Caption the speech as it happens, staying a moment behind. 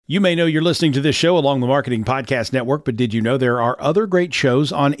You may know you're listening to this show along the Marketing Podcast Network, but did you know there are other great shows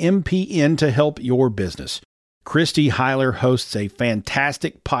on MPN to help your business? Christy Heiler hosts a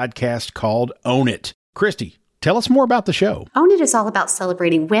fantastic podcast called Own It. Christy, tell us more about the show. Own It is all about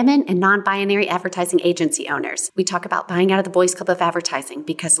celebrating women and non-binary advertising agency owners. We talk about buying out of the Boys Club of Advertising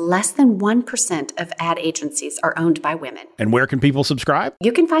because less than 1% of ad agencies are owned by women. And where can people subscribe?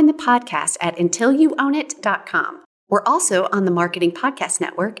 You can find the podcast at untilyouownit.com. We're also on the Marketing Podcast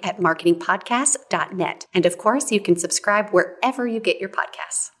Network at marketingpodcast.net. And of course, you can subscribe wherever you get your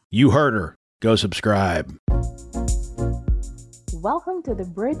podcasts. You heard her. Go subscribe. Welcome to the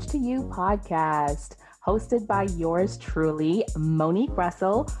Bridge to You podcast, hosted by yours truly, Monique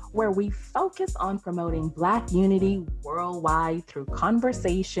Russell, where we focus on promoting Black unity worldwide through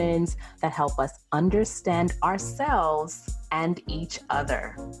conversations that help us understand ourselves and each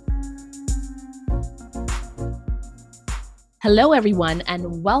other. Hello, everyone,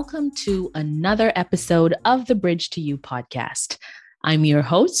 and welcome to another episode of the Bridge to You podcast. I'm your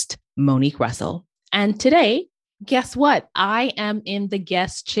host, Monique Russell. And today, guess what? I am in the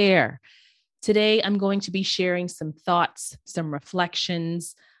guest chair. Today, I'm going to be sharing some thoughts, some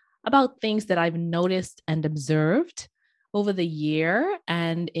reflections about things that I've noticed and observed over the year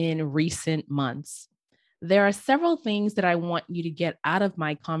and in recent months. There are several things that I want you to get out of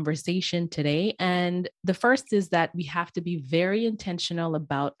my conversation today. And the first is that we have to be very intentional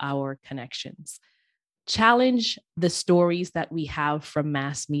about our connections. Challenge the stories that we have from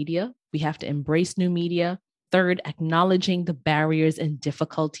mass media. We have to embrace new media. Third, acknowledging the barriers and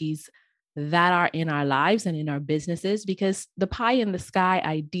difficulties that are in our lives and in our businesses, because the pie in the sky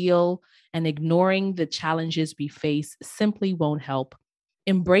ideal and ignoring the challenges we face simply won't help.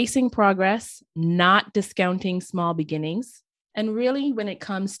 Embracing progress, not discounting small beginnings. And really, when it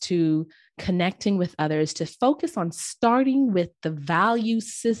comes to connecting with others, to focus on starting with the value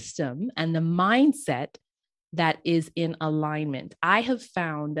system and the mindset that is in alignment. I have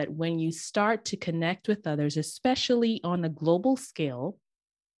found that when you start to connect with others, especially on a global scale,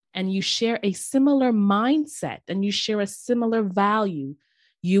 and you share a similar mindset and you share a similar value,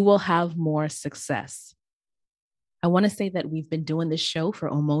 you will have more success. I want to say that we've been doing this show for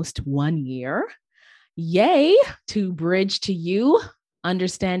almost 1 year. Yay to Bridge to You,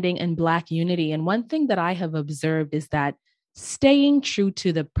 understanding and Black unity. And one thing that I have observed is that staying true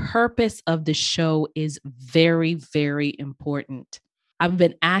to the purpose of the show is very, very important. I've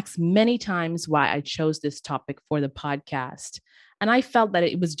been asked many times why I chose this topic for the podcast. And I felt that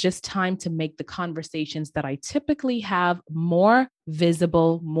it was just time to make the conversations that I typically have more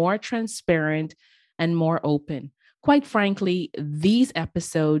visible, more transparent, and more open. Quite frankly, these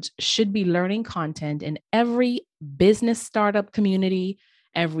episodes should be learning content in every business startup community,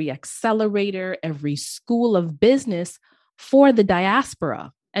 every accelerator, every school of business for the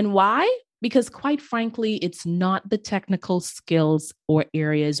diaspora. And why? Because quite frankly, it's not the technical skills or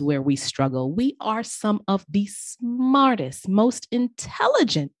areas where we struggle. We are some of the smartest, most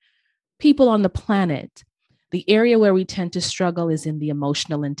intelligent people on the planet. The area where we tend to struggle is in the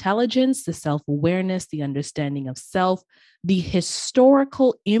emotional intelligence, the self-awareness, the understanding of self, the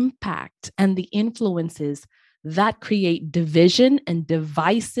historical impact and the influences that create division and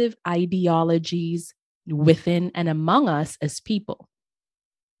divisive ideologies within and among us as people.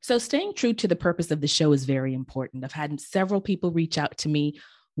 So staying true to the purpose of the show is very important. I've had several people reach out to me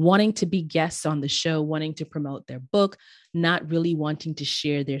wanting to be guests on the show, wanting to promote their book, not really wanting to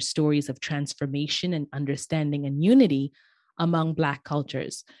share their stories of transformation and understanding and unity among Black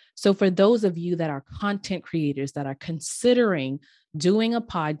cultures. So for those of you that are content creators that are considering doing a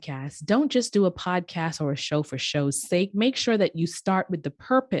podcast, don't just do a podcast or a show for show's sake. Make sure that you start with the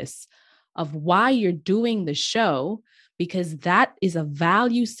purpose of why you're doing the show, because that is a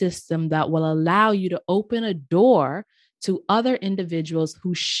value system that will allow you to open a door to other individuals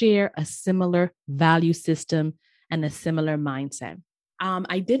who share a similar value system and a similar mindset.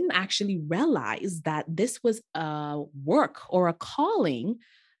 I didn't actually realize that this was a work or a calling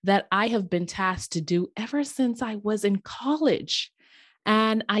that I have been tasked to do ever since I was in college.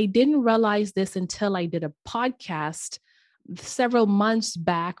 And I didn't realize this until I did a podcast several months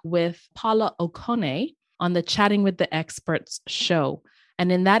back with Paula Okone on the Chatting with the Experts show.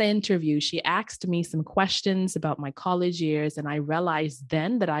 And in that interview, she asked me some questions about my college years, and I realized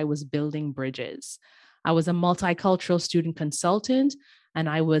then that I was building bridges. I was a multicultural student consultant, and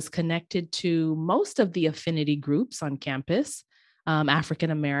I was connected to most of the affinity groups on campus,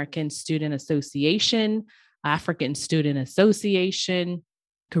 African American Student Association, African Student Association,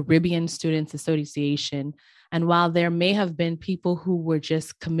 Caribbean Students Association. And while there may have been people who were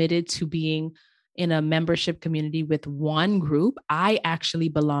just committed to being in a membership community with one group, I actually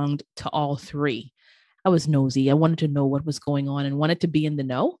belonged to all three. I was nosy. I wanted to know what was going on and wanted to be in the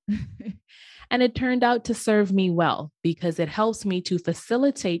know. And it turned out to serve me well because it helps me to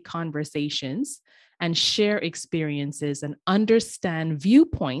facilitate conversations and share experiences and understand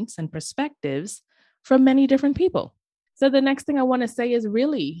viewpoints and perspectives from many different people. So the next thing I want to say is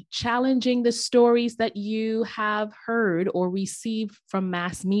really challenging the stories that you have heard or received from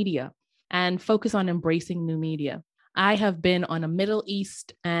mass media and focus on embracing new media. I have been on a Middle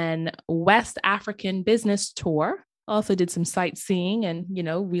East and West African business tour. Also did some sightseeing and,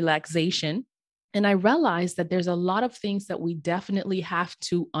 relaxation. And I realized that there's a lot of things that we definitely have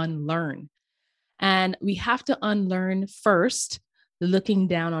to unlearn. And we have to unlearn first, looking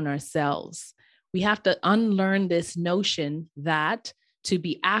down on ourselves. We have to unlearn this notion that to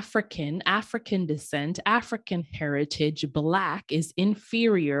be African descent, African heritage, Black is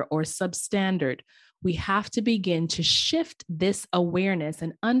inferior or substandard. We have to begin to shift this awareness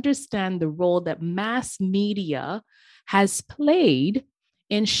and understand the role that mass media has played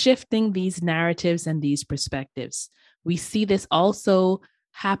in shifting these narratives and these perspectives. We see this also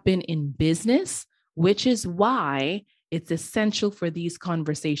happen in business, which is why it's essential for these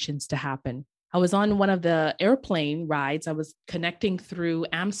conversations to happen. I was on one of the airplane rides. I was connecting through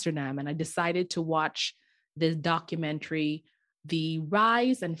Amsterdam, and I decided to watch this documentary, The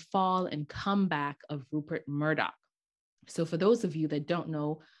Rise and Fall and Comeback of Rupert Murdoch. So for those of you that don't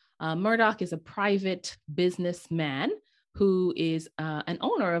know, Murdoch is a private businessman who is an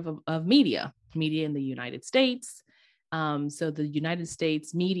owner of media in the United States. So the United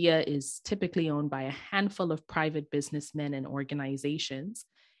States media is typically owned by a handful of private businessmen and organizations,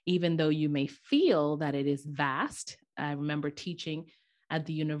 even though you may feel that it is vast. I remember teaching at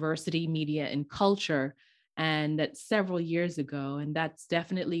the University Media and Culture, and that's several years ago. And that's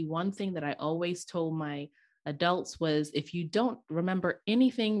definitely one thing that I always told my adults was, if you don't remember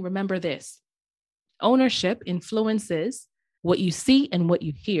anything, remember this. Ownership influences what you see and what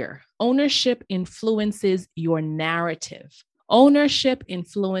you hear. Ownership influences your narrative. Ownership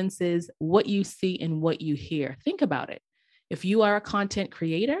influences what you see and what you hear. Think about it. If you are a content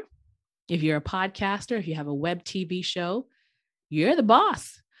creator, if you're a podcaster, if you have a web TV show, you're the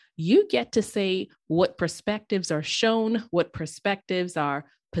boss. You get to say what perspectives are shown, what perspectives are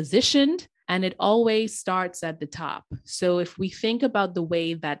positioned, and it always starts at the top. So if we think about the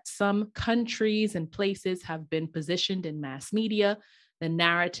way that some countries and places have been positioned in mass media, the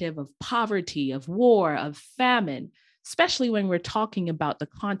narrative of poverty, of war, of famine, especially when we're talking about the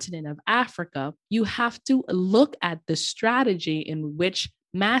continent of Africa, you have to look at the strategy in which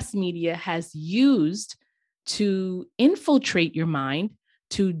mass media has used to infiltrate your mind,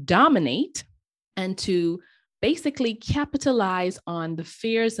 to dominate, and to basically capitalize on the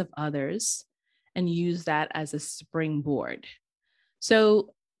fears of others and use that as a springboard.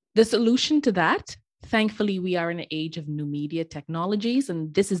 So the solution to that, thankfully, we are in an age of new media technologies,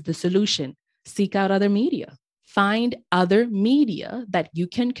 and this is the solution. Seek out other media. Find other media that you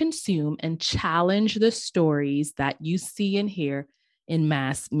can consume and challenge the stories that you see and hear in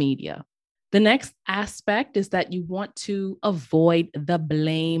mass media. The next aspect is that you want to avoid the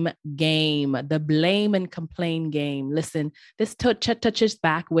blame game, the blame and complain game. Listen, this touches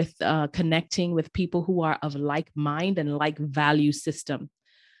back with connecting with people who are of like mind and like value system,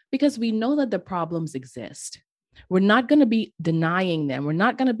 because we know that the problems exist. We're not going to be denying them. We're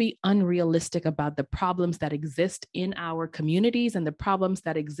not going to be unrealistic about the problems that exist in our communities and the problems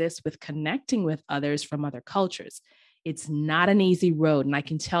that exist with connecting with others from other cultures. It's not an easy road. And I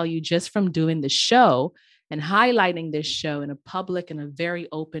can tell you just from doing the show and highlighting this show in a public and a very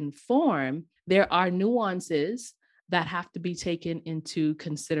open forum, there are nuances that have to be taken into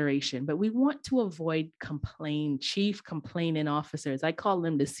consideration. But we want to avoid chief complaining officers. I call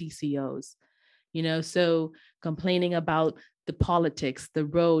them the CCOs. So complaining about the politics, the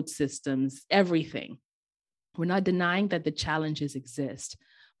road systems, everything. We're not denying that the challenges exist,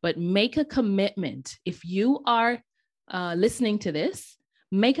 but make a commitment. If you are listening to this,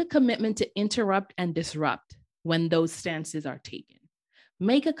 make a commitment to interrupt and disrupt when those stances are taken.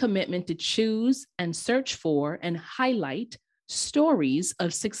 Make a commitment to choose and search for and highlight stories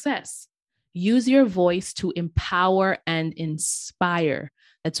of success. Use your voice to empower and inspire.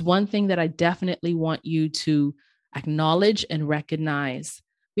 That's one thing that I definitely want you to acknowledge and recognize.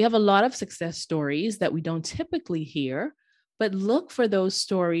 We have a lot of success stories that we don't typically hear, but look for those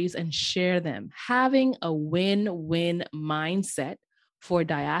stories and share them. Having a win-win mindset for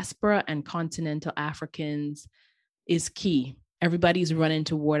diaspora and continental Africans is key. Everybody's running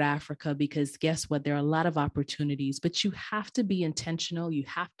toward Africa because guess what? There are a lot of opportunities, but you have to be intentional. You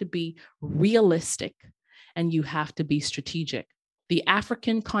have to be realistic and you have to be strategic. The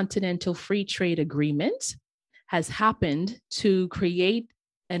African Continental Free Trade Agreement has happened to create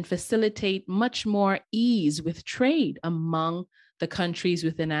and facilitate much more ease with trade among the countries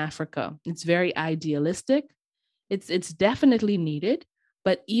within Africa. It's very idealistic. It's definitely needed,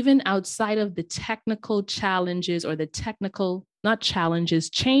 but even outside of the technical challenges or the technical, not challenges,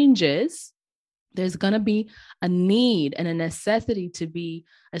 changes, there's going to be a need and a necessity to be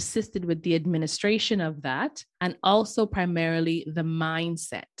assisted with the administration of that, and also primarily the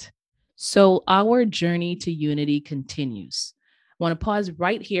mindset. So our journey to unity continues. I want to pause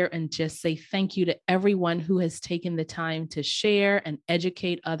right here and just say thank you to everyone who has taken the time to share and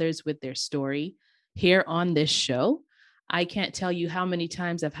educate others with their story here on this show. I can't tell you how many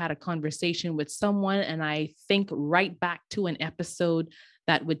times I've had a conversation with someone and I think right back to an episode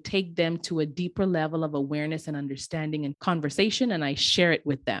that would take them to a deeper level of awareness and understanding and conversation, and I share it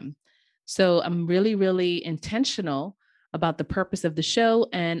with them. So I'm really, really intentional about the purpose of the show,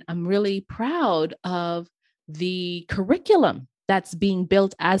 and I'm really proud of the curriculum that's being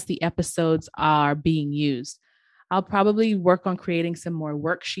built as the episodes are being used. I'll probably work on creating some more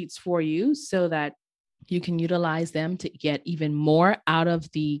worksheets for you so that you can utilize them to get even more out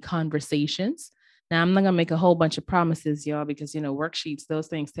of the conversations. Now, I'm not going to make a whole bunch of promises, y'all, because, worksheets, those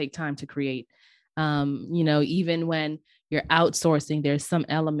things take time to create. Even when you're outsourcing, there's some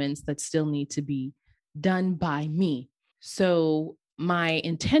elements that still need to be done by me. So my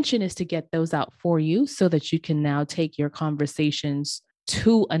intention is to get those out for you so that you can now take your conversations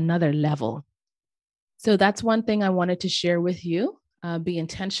to another level. So that's one thing I wanted to share with you. Be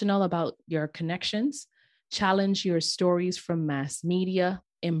intentional about your connections, challenge your stories from mass media,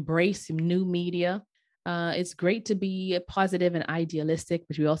 embrace new media. It's great to be positive and idealistic,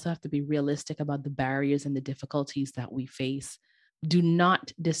 but we also have to be realistic about the barriers and the difficulties that we face. Do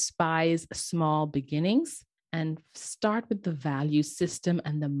not despise small beginnings and start with the value system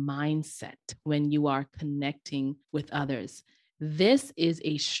and the mindset when you are connecting with others. This is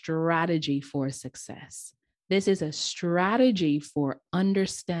a strategy for success. This is a strategy for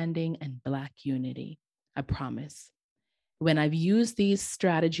understanding and Black unity. I promise. When I've used these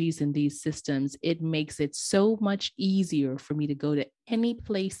strategies and these systems, it makes it so much easier for me to go to any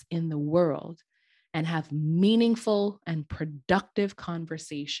place in the world and have meaningful and productive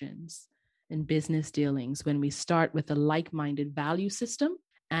conversations in business dealings when we start with a like-minded value system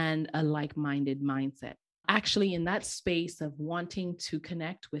and a like-minded mindset. Actually, in that space of wanting to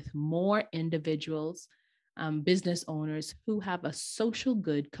connect with more individuals, business owners who have a social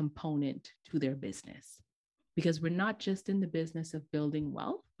good component to their business. Because we're not just in the business of building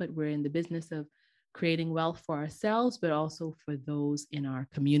wealth, but we're in the business of creating wealth for ourselves, but also for those in our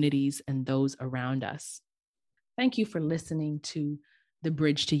communities and those around us. Thank you for listening to the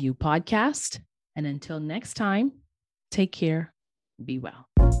Bridge to You podcast. And until next time, take care, be well.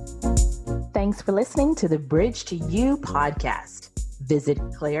 Thanks for listening to the Bridge to You podcast. Visit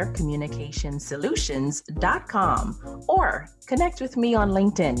ClearCommunicationSolutions.com or connect with me on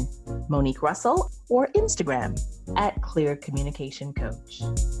LinkedIn, Monique Russell, or Instagram at Clear Communication Coach.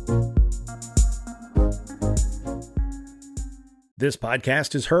 This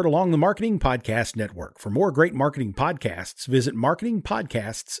podcast is heard along the Marketing Podcast Network. For more great marketing podcasts, visit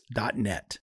marketingpodcasts.net.